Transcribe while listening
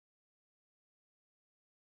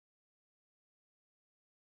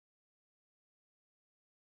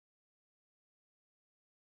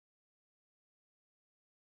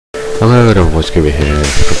Hello, everyone's going to be here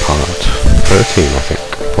for part 13, I think.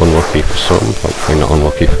 Unlucky for some, hopefully not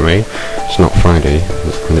unlucky for me. It's not Friday,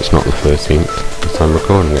 and it's not the 13th that I'm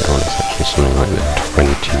recording it on. It's actually something like the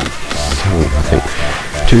 27th, I think.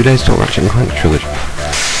 2 days till Ratchet and Clank Trilogy.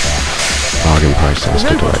 Bargain price, that's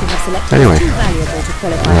the direct. Anyway,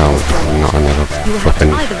 well, not another flipping...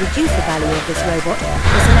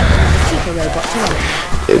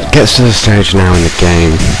 It gets to the stage now in the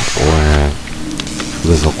game where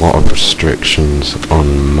there's a lot of restrictions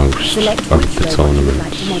on most of the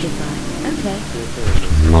tournaments.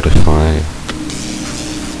 Modify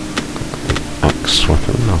axe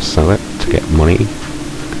weapon, I'll sell it to get money,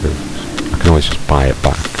 because I can always just buy it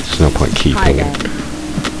back, there's no point keeping it.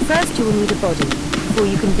 First you will need a body, before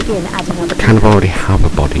you can begin adding up. I kind of already have a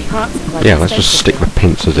body. Yeah, let's just stick the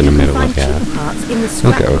pincers in the middle of the air.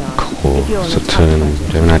 I'll get a claw to turn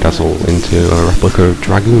Gemini Dazzle into a replica of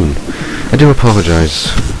Dragoon. I do apologise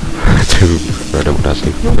to Red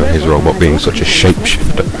Dazzle for his robot being such a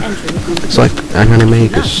shapeshifter. It's like an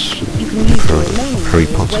animagus for Harry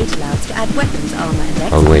Potter.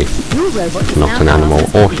 Only not an animal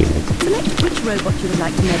or human. Which robot you would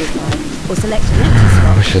like to modify, or select an empty slot. I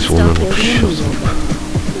wish this woman would shut up.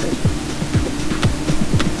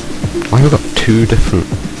 Why have we got two different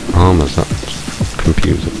armours? That's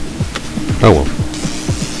confusing. Oh well.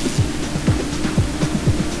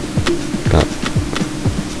 That.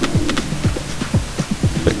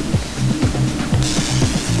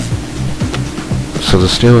 So the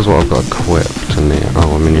steel is what I've got equipped, and the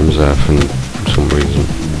aluminium's there for some reason.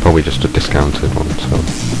 Probably just a discounted one, so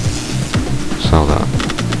sell that.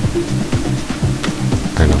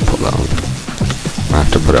 And I'll put that on. I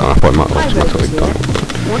have to put it on, I thought it might automatically done it.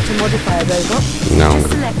 Want to modify a robot? Now I'm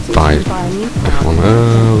going to buy one.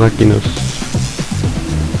 Legginess.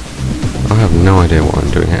 I have no idea what I'm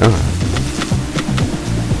doing here.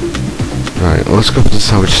 Right, let's go for the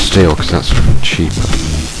salvage steel, because that's cheaper.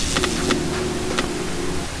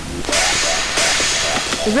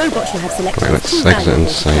 The robots you have selected. Right, let's exit and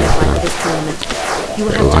save now.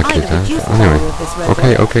 Bit likely there. Anyway,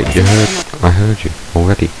 okay, I heard you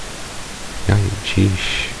already. Yeah,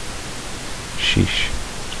 sheesh.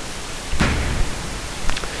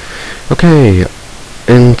 Okay,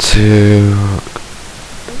 into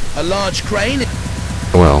a large crane.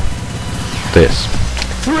 Well, this.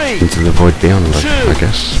 Into the void beyond, I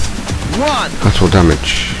guess. Lateral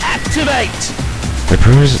damage. Activate. I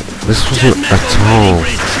promise this wasn't at all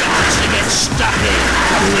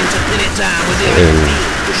in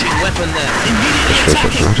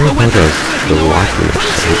description. I do apologize for the likeness.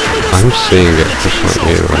 I'm seeing it just like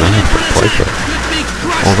you, and I have to play for it.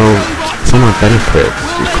 Although, for my benefit,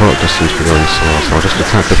 the clock just seems to be going slow, so I'll just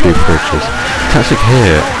attack a few creatures. The tactic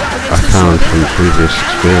here, I found from previous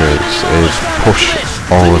experience, is push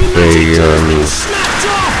all of the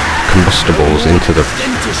combustibles into the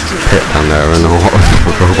pit down there, and a lot of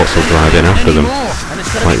robots will drive in after them,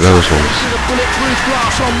 like those ones.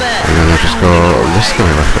 And then I just go, this guy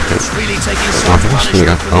left, I think.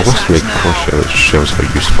 I've lost me crusher, which shows how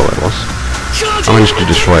useful it was. I managed to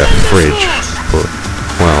destroy a fridge, but,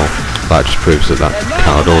 well, that just proves that that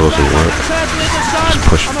car door doesn't work. Just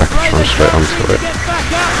push Beckatron straight onto it.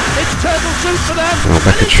 Well,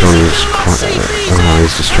 Beckatron's quite,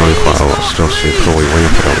 he's destroying quite a lot of stuff, so you probably win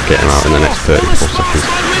if I don't get him out in the next 34 seconds.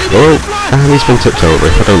 Oh, and he's been tipped over.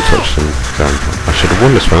 If I don't touch him, then I should have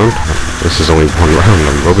won this round. This is only one round,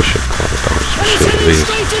 I'm rubbish at quite a lot, especially with these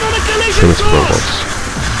primitive robots.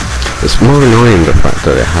 It's more annoying the fact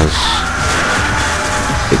that it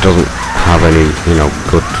doesn't have any,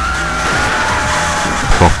 good,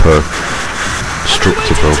 proper,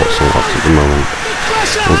 destructive robots unlocked at the moment.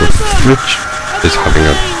 Well, the fridge is having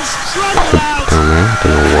a hump down there, I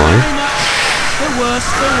don't know why.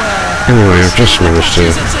 Anyway, I've just managed to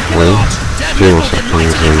win a few more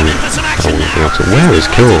seconds and I won't be able to... Where is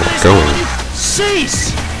Kill going?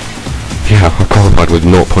 Yeah, I qualified with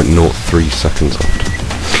 0.03 seconds left.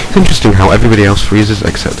 It's interesting how everybody else freezes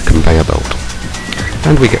except the conveyor belt.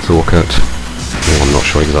 And we get to look at... Well, I'm not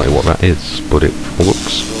sure exactly what that is, but it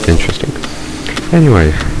looks interesting.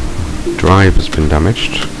 Anyway, drive has been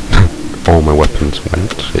damaged. All my weapons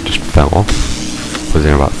went. It just fell off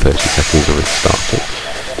within about 30 seconds of it starting.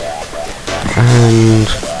 And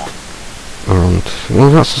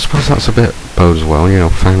well, I suppose that's a bit bodes well.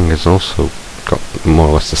 Fang has also got more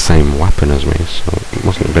or less the same weapon as me, so it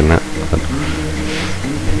mustn't have been that bad.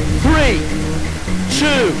 3,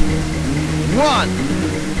 2, 1,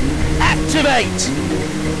 activate.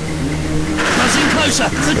 Buzzing closer.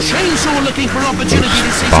 The chainsaw looking for opportunity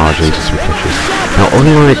to seize barge into some fishes. Now,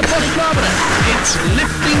 unlike, It's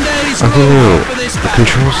lifting days I don't know, for this the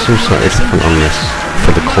controls seem slightly different on this.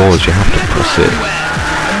 For the claws, you have to press it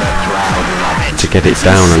to get it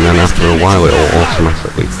down, and then after a while it will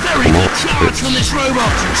automatically come up. It's, on this robot.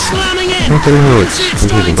 Slamming in. I don't know, it's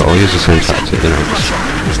confusing, but I'll use the same tactic, you know, just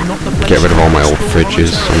get rid of all my old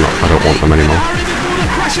fridges. I don't want them anymore.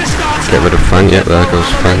 Get rid of Fang. Yep, there goes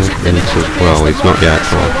Fang into, well, he's not yet,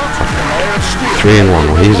 well, 3 in 1,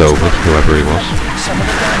 well, he's over, whoever he was.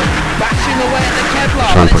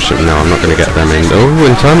 Try and push it, no, I'm not going to get them in. Oh,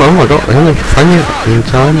 in time, oh, I got him, Fang in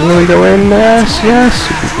time, will he go in? Yes, yes!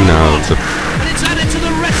 No,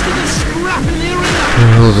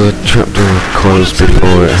 the trapdoor closed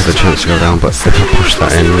before it has a chance to go down, but if I push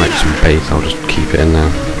that in like some bait, I'll just keep it in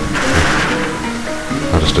there.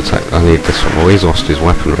 I'll just attack. I need this one. Well, he's lost his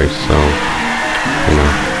weaponry, so, you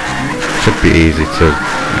know, should be easy to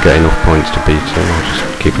get enough points to beat him. I'll just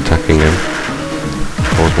keep attacking him.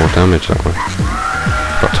 Cause more damage that way.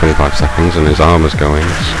 Got 25 seconds and his armor's going,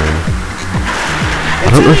 so...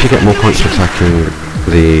 I don't know if you get more points for attacking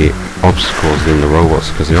the obstacles than the robots,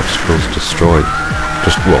 because the obstacles destroy,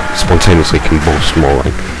 just, well, spontaneously combust more,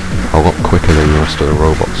 like, a lot quicker than the rest of the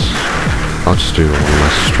robots. I'll just do one of my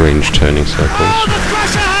strange turning circles. Oh, the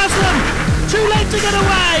Crusher has them! Too late to get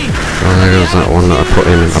away! Oh, there goes that one that I put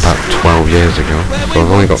in about 12 years ago.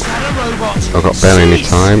 So I've got barely any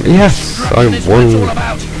time. Yes! I won!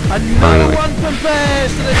 Finally.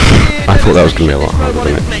 I thought that was going to be a lot harder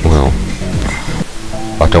than it. Well,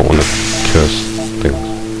 I don't want to curse things.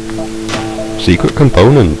 Secret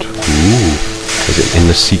component. Ooh. Is it in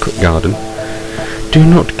the secret garden? Do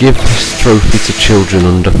not give this trophy to children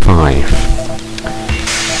under 5.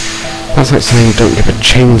 That's like saying don't give a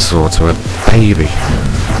chainsaw to a baby.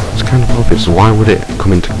 It's kind of obvious. Why would it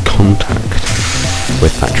come into contact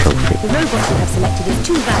with that trophy? The robot you have selected is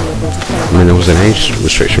too valuable to play. I mean, there was an age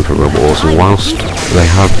restriction for Robot Wars, and whilst they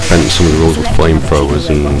have bent some of the rules with flamethrowers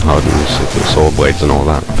and hardened sword blades and all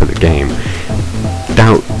that for the game,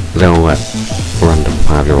 doubt they'll let random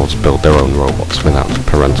 5-year-olds build their own robots without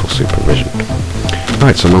parental supervision.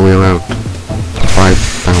 Right, so I'm only allowed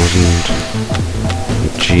 5,000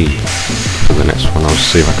 G for the next one. I'll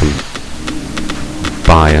see if I can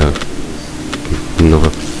buy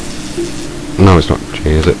another... No, it's not G,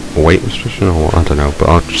 is it? Weight restriction or what? I don't know, but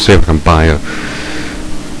I'll see if I can buy a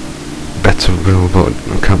better robot.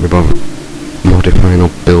 I can't be bothered modifying or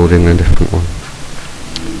building a different one.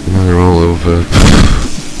 Now they're all over...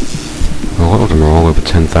 A lot of them are all over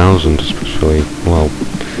 10,000, especially, well,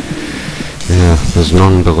 yeah, there's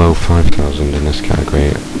none below 5,000 in this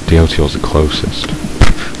category. DOTL's the closest.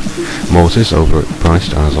 Mortis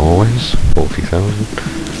overpriced as always, 40,000.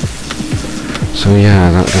 So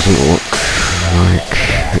yeah, that doesn't look like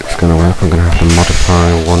it's gonna work. I'm gonna have to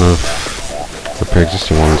modify one of the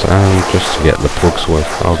pre-existing ones, and just to get the plugs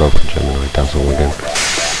worth, I'll go for Gemini Dazzle again. I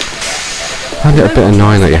find it a bit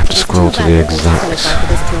annoying that you have to scroll to the exact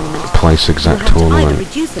place, exact tournament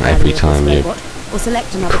every time you or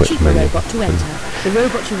select another quit cheaper menu. robot to enter. The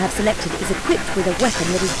robot you have selected is equipped with a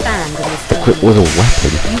weapon that is banned in this Equipped with a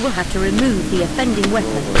weapon? You will have to remove the offending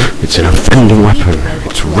weapon. It's an offending weapon.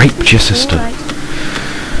 It's raped your sister.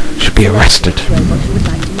 Should be arrested. I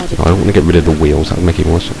don't want to get rid of the wheels, that would make it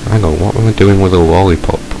worse. Hang on, what am I doing with a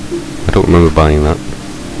lollipop? I don't remember buying that.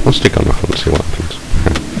 I'll stick on my phone and see what happens.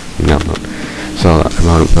 No, I'm not. So that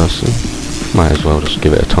commandant person, might as well just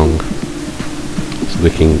give it a tongue. It's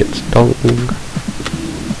licking its tongue.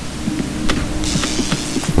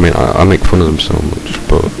 I mean, I make fun of them so much,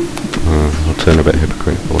 but I'll turn a bit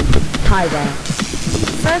hypocritical with it. Hi there.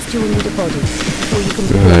 First you will need a body, before you can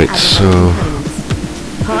Right, so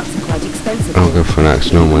parts are quite expensive. I'll go for an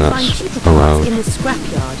axe. Normally that's allowed in the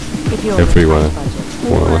scrapyard if you're everywhere, on a tight budget.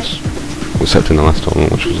 more or less. Except in the last one,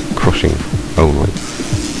 which was crushing only.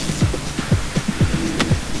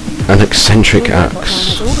 An eccentric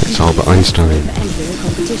axe. It's Albert Einstein.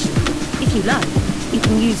 If you like, you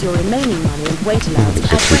can use your remaining money and wait allowance to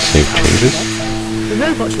Exit and save changes. The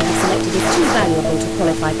robot you have selected is too valuable to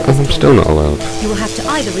qualify for this I'm still not allowed. You will have to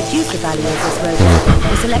either reduce the value of this robot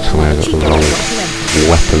or select That's why I got the cheaper wrong robot to enter.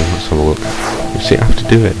 weapon. Let's have a look. You see, I have to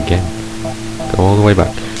do it again. Go all the way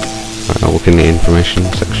back. Right, I'll look in the information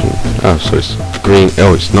section. Oh, so it's green.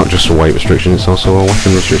 Oh, it's not just a weight restriction, it's also a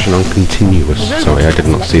weapon restriction on continuous. Sorry, I did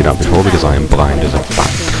not see that before because I am blind as a bat.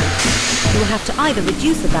 You will have to either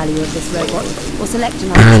reduce the value of this robot or select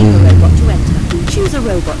another cheaper robot to enter. Choose a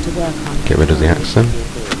robot to work on. Get rid of the accent.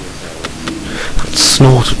 That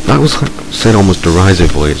snort. That was like, said almost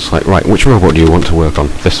derisively. It's like, right, which robot do you want to work on?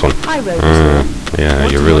 This one. Hi, robot. Yeah,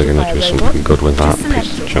 you're really going to do something good with that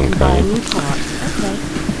piece of junk, are you?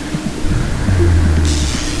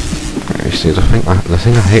 You see, the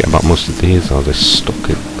thing I hate about most of these are they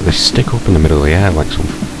stick up in the middle of the air like some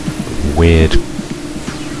weird,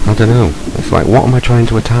 I don't know, it's like, what am I trying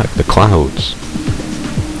to attack? The clouds.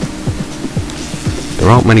 There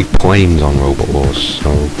aren't many planes on Robot Wars, so,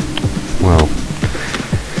 well,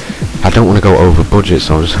 I don't want to go over budget,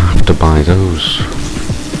 so I'll just have to buy those.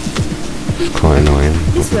 It's quite annoying.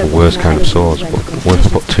 The worst kind of swords, but what if I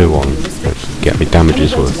put 2 on? Get me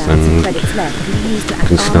damages worth, then I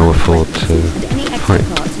can still afford to fight.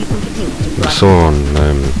 The saw on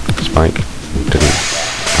Spike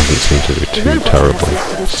hasn't seemed to do too terribly.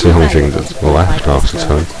 It's the only thing that's left after the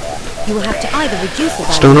time.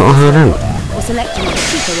 Still not a hard end.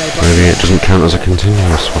 Maybe it doesn't count as a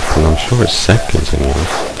continuous weapon. I'm sure it said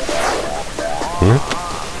continuous. Yeah?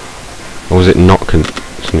 Or was it not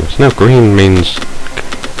continuous? No, green means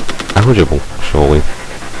eligible, surely.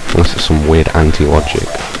 Unless it's some weird anti-logic.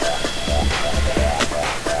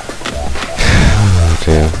 Oh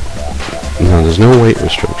dear. No, there's no weight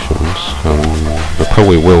restrictions. There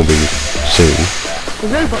probably will be soon,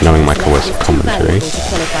 knowing my coercive commentary.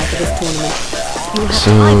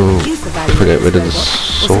 So, if I get rid of the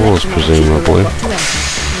saws, presumably.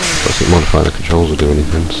 Doesn't modify the controls or do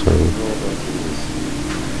anything, so...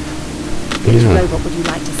 Yeah.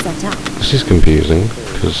 This is confusing,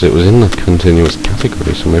 because it was in the continuous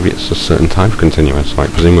category, so maybe it's a certain type of continuous,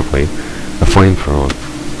 like presumably a flamethrower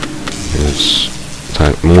is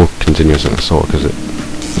more continuous than a sword, because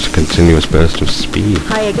it's a continuous burst of speed.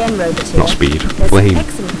 Hi again, Roboteer. Not speed, There's flame.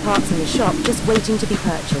 excellent parts in the shop just waiting to be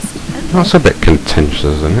purchased. Okay. That's a bit contentious,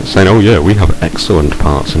 isn't it? Saying, oh yeah, we have excellent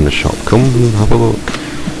parts in the shop, come and have a look.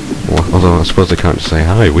 Well, although I suppose they can't just say,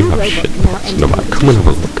 hi, we have shit parts, no matter, come and have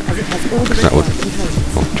a look. Because that would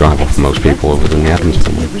drive off most people other than the admins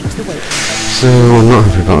family. So I'm not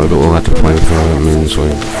happy about it, but we'll have to play for it. It means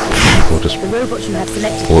we'll just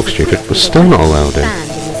look stupid, but still not allowed in.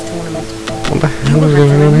 What the hell is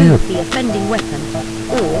going on here?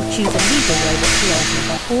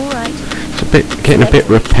 It's getting a bit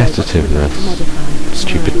repetitive, this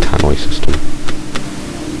stupid tally system.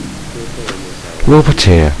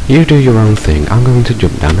 Roboteer, you do your own thing. I'm going to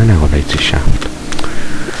jump down an elevator shaft.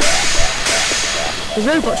 The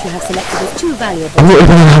robot you have selected is too valuable I'm not even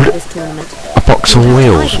allowed for this tournament. a box on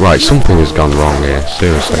wheels. Right, something has gone wrong here,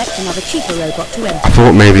 seriously. Select another cheaper robot to enter. I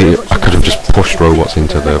thought maybe I could have just pushed robots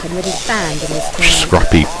into the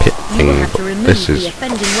scrappy pit thing, but this is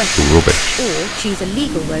rubbish. Or choose a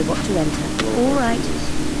legal robot to enter. Alright.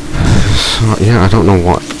 So, yeah, I don't know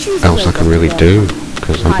what else I can really do,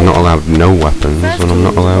 because I'm not allowed no weapons, and I'm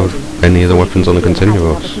not allowed any of the weapons on the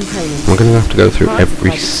continuous. I'm going to have to go through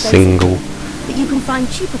every single But you can find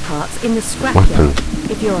cheaper parts in the weapon. scrapyard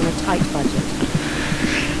if you're on a tight budget.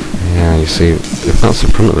 Yeah, you see, if that's the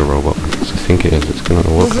front of the robot, as I think it is, it's going to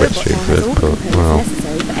look a bit stupid, but, well,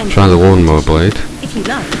 try the lawnmower blade. If you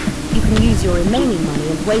like, you can use your remaining money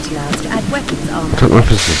and weight allowance to add weapons armor. I don't know if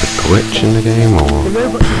this is a glitch in the game, or The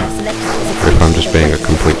robot you have selected is if I'm just being a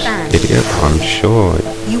complete idiot. I'm sure.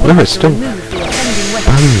 No, it's still banned.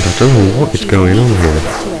 I don't know what is going on here.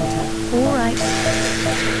 Alright.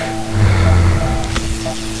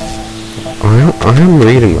 I am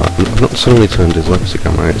reading that. I've not suddenly turned his legs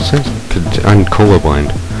again. It says, I'm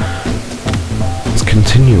colourblind. It's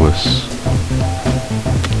continuous.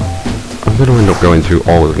 I'm going to end up going through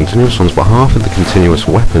all of the continuous ones, but half of the continuous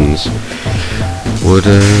weapons would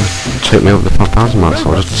take me up the 5,000 mark, so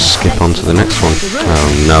I'll just skip on to the next one.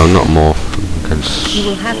 No, not more, because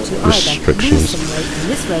restrictions.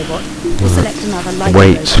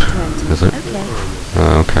 Weight, is it?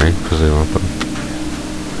 Okay, presumably.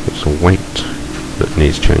 It's a weight that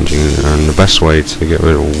needs changing, and the best way to get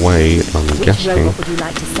rid of weight, I'm guessing...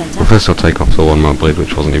 Well, first I'll take off the lawnmower blade,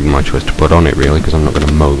 which wasn't even my choice to put on it, really, because I'm not going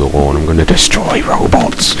to mow the lawn, I'm going to destroy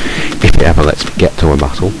robots, if it ever lets me get to a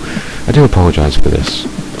battle. I do apologise for this.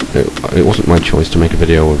 It wasn't my choice to make a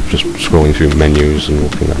video of just scrolling through menus and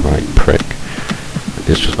looking at my prick.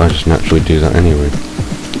 It's just, I just naturally do that anyway.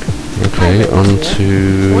 Okay, on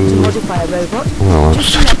to... Well, I'll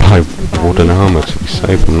just have to buy wooden armour to be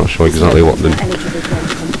safe. I'm not sure exactly what the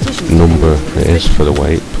number it is for the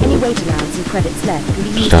weight, but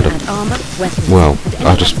just add a... Well,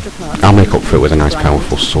 I'll make up for it with a nice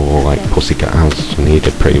powerful saw like Pussycat has, and he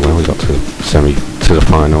did pretty well. He got to the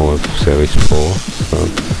final of Series 4, so...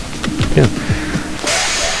 Yeah.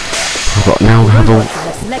 I've got now have a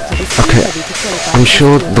selected is Okay, ready to qualify I'm for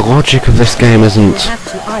sure this the logic of this game You isn't will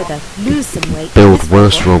have to either lose some weight build with this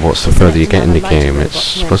worse robot, robots the or further you select get in the another lighter game. robot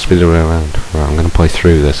It's to supposed to be the way around. Right, I'm going to play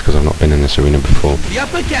through this because I've not been in this arena before. The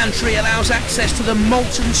upper gantry allows access to the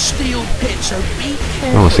molten steel pit, so be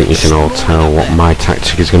careful. Well, I think you can all tell what my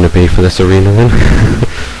tactic is going to be for this arena then.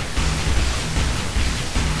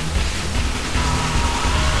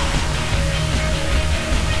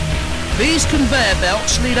 These conveyor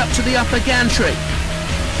belts lead up to the upper gantry.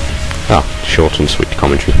 Ah, short and sweet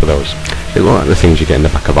commentary for those. They look like the things you get in the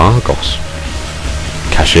back of Argos.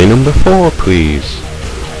 Cachet number 4, please.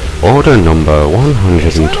 Order number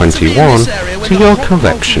 121 to your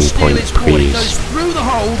collection point, please. Goes through the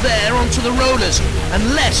hole there onto the rollers,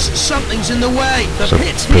 unless something's in the way. The So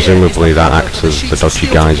pit presumably here is that covered acts with as sheets the of dodgy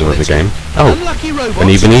steel geyser of the quality. game. Oh, Unlucky robots an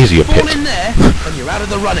even easier fall pit. in there, and you're out of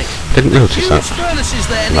the running. Didn't notice Huge that. furnaces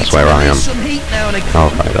there And that's need to where I am. release some heat now and again.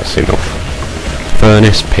 Oh, right, that's enough.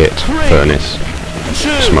 Furnace, pit, furnace,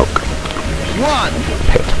 2, smoke, 1,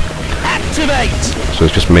 pit. activate. So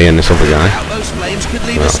it's just me and this other guy. Now those flames could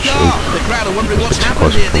leave a Well, scar. actually, The crowd are wondering that's what's a bit too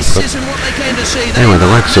happened close here. for This comfort. isn't what they came to see. Anyway, the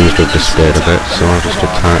lag seems to have disappeared a bit, so I'll just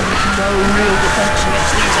attack No real defense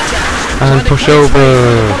against these attacks. and push over.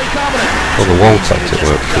 Oh, the wall tactic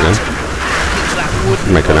works again.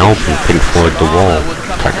 Make an album, Pink Floyd The Wall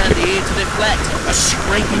tactic. A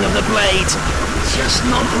scraping of the blade. Just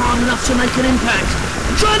not hard enough to make an impact.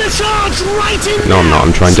 Trying to charge right in. No, I'm not.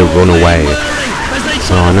 I'm trying to run away.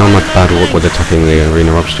 So I know I'm a bad luck with attacking the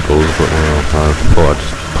arena obstacles, but I thought I'd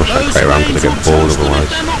just push that crate around because I get bored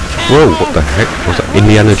otherwise. Whoa, what the heck? Was that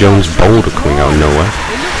Indiana Jones boulder coming out of nowhere?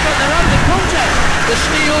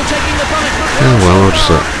 Oh well, I'll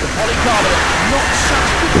just have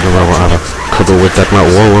a cuddle with that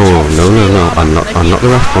metal. Whoa, whoa, whoa, no, I'm not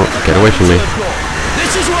the Raft bot. Get away from me.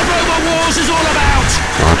 This is what Robot Wars is all about.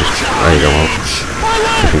 I'll just, there you go,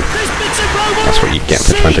 that's what you get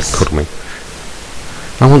for trying to cuddle me.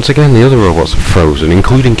 And once again, the other robots are frozen,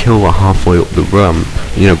 including Killer halfway up the ramp.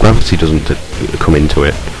 You know, gravity doesn't come into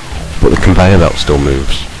it, but the conveyor belt still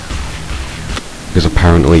moves. Because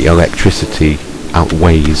apparently electricity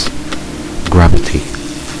outweighs gravity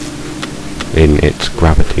in its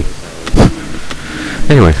gravity.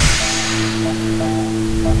 Anyway,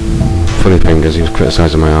 funny thing is he was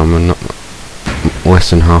criticising my armour, and not less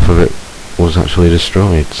than half of it was actually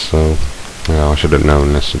destroyed, so yeah, I should have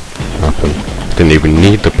known this would happen. Didn't even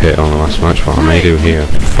need the pit on the last match, but I may do here.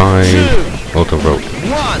 5 auto rope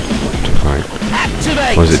to fight.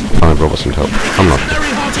 Or is it 5 robots in total? I'm not sure.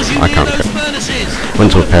 I can't care.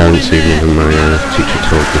 Went to a parents' evening and my teacher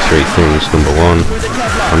told me 3 things. Number 1,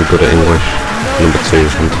 I'm good at English. Number 2,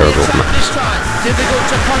 I'm terrible at maths.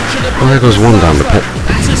 Well, there goes one down the pit.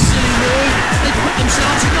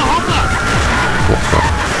 What the?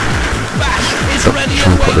 Stop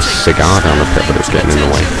trying to put this cigar down the pit, but it's getting in the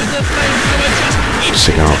way.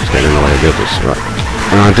 Cigar was getting in the way of the others, right.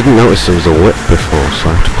 And I didn't notice there was a whip before, so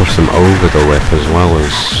I have to push them over the whip as well as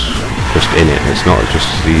just in it. It's not just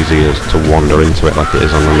as easy as to wander into it like it is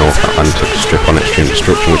on the North Atlantic strip on Extreme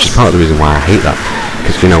Destruction, which is part of the reason why I hate that.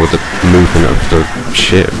 Because, you know, with the movement of the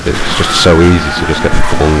ship, it's just so easy to just get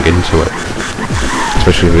flung into it.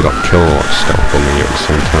 Especially if we've got kilowatt stealth on me at the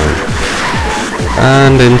same time.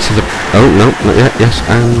 And into the... oh, no, not yet, yes,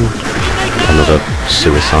 and another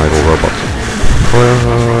suicidal robot. For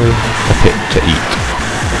a pit to eat.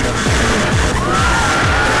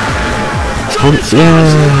 Yeah,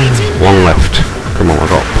 one left. Come on, I've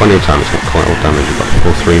got plenty of time, it's not quite all damage, we've got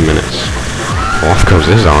full 3 minutes. Well, off goes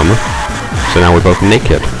his armour. So now we're both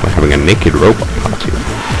naked. We're having a naked robot party.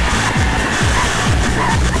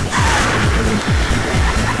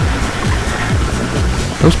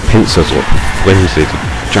 Those pincers look flimsy. The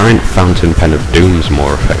giant fountain pen of doom's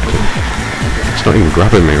more effective. It's not even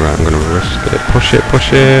grabbing me right, I'm gonna risk it. Push it,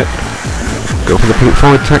 push it. Go for the Pink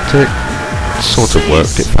Floyd tactic. It sort of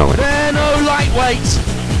worked, it fell in.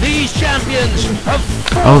 These champions have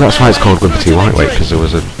oh, that's why it's called Liberty Lightweight, because there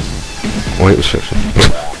was a... wait,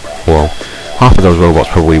 well, half of those robots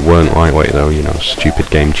probably weren't lightweight though, you know, stupid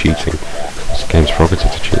game cheating. This game's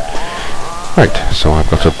prerogative to cheat. Right, so I've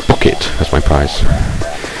got a bucket as my prize.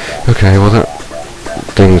 Okay, well that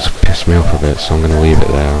thing's pissed me off a bit, so I'm going to leave it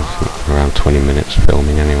there. I think around 20 minutes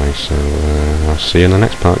filming anyway, so I'll see you in the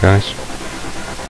next part, guys.